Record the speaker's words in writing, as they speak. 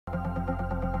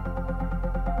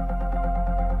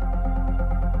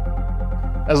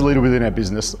As a leader within our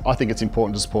business, I think it's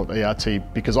important to support the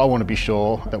ERT because I want to be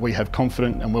sure that we have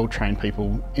confident and well-trained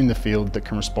people in the field that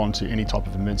can respond to any type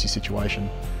of emergency situation.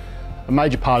 A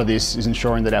major part of this is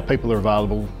ensuring that our people are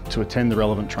available to attend the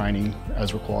relevant training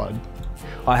as required.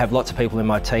 I have lots of people in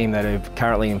my team that are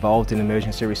currently involved in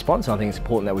emergency response, and I think it's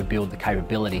important that we build the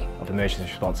capability of emergency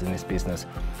response in this business.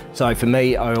 So for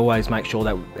me, I always make sure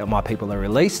that my people are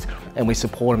released and we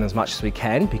support them as much as we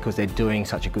can because they're doing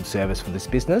such a good service for this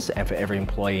business and for every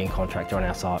employee and contractor on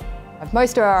our site.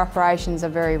 Most of our operations are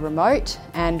very remote,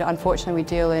 and unfortunately we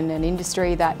deal in an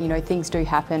industry that, things do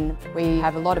happen. We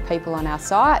have a lot of people on our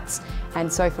sites,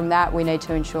 and so from that we need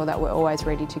to ensure that we're always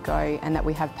ready to go and that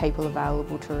we have people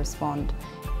available to respond.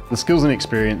 The skills and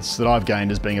experience that I've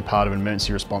gained as being a part of an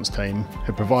emergency response team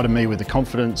have provided me with the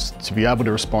confidence to be able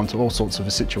to respond to all sorts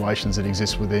of situations that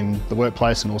exist within the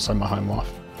workplace and also my home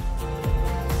life.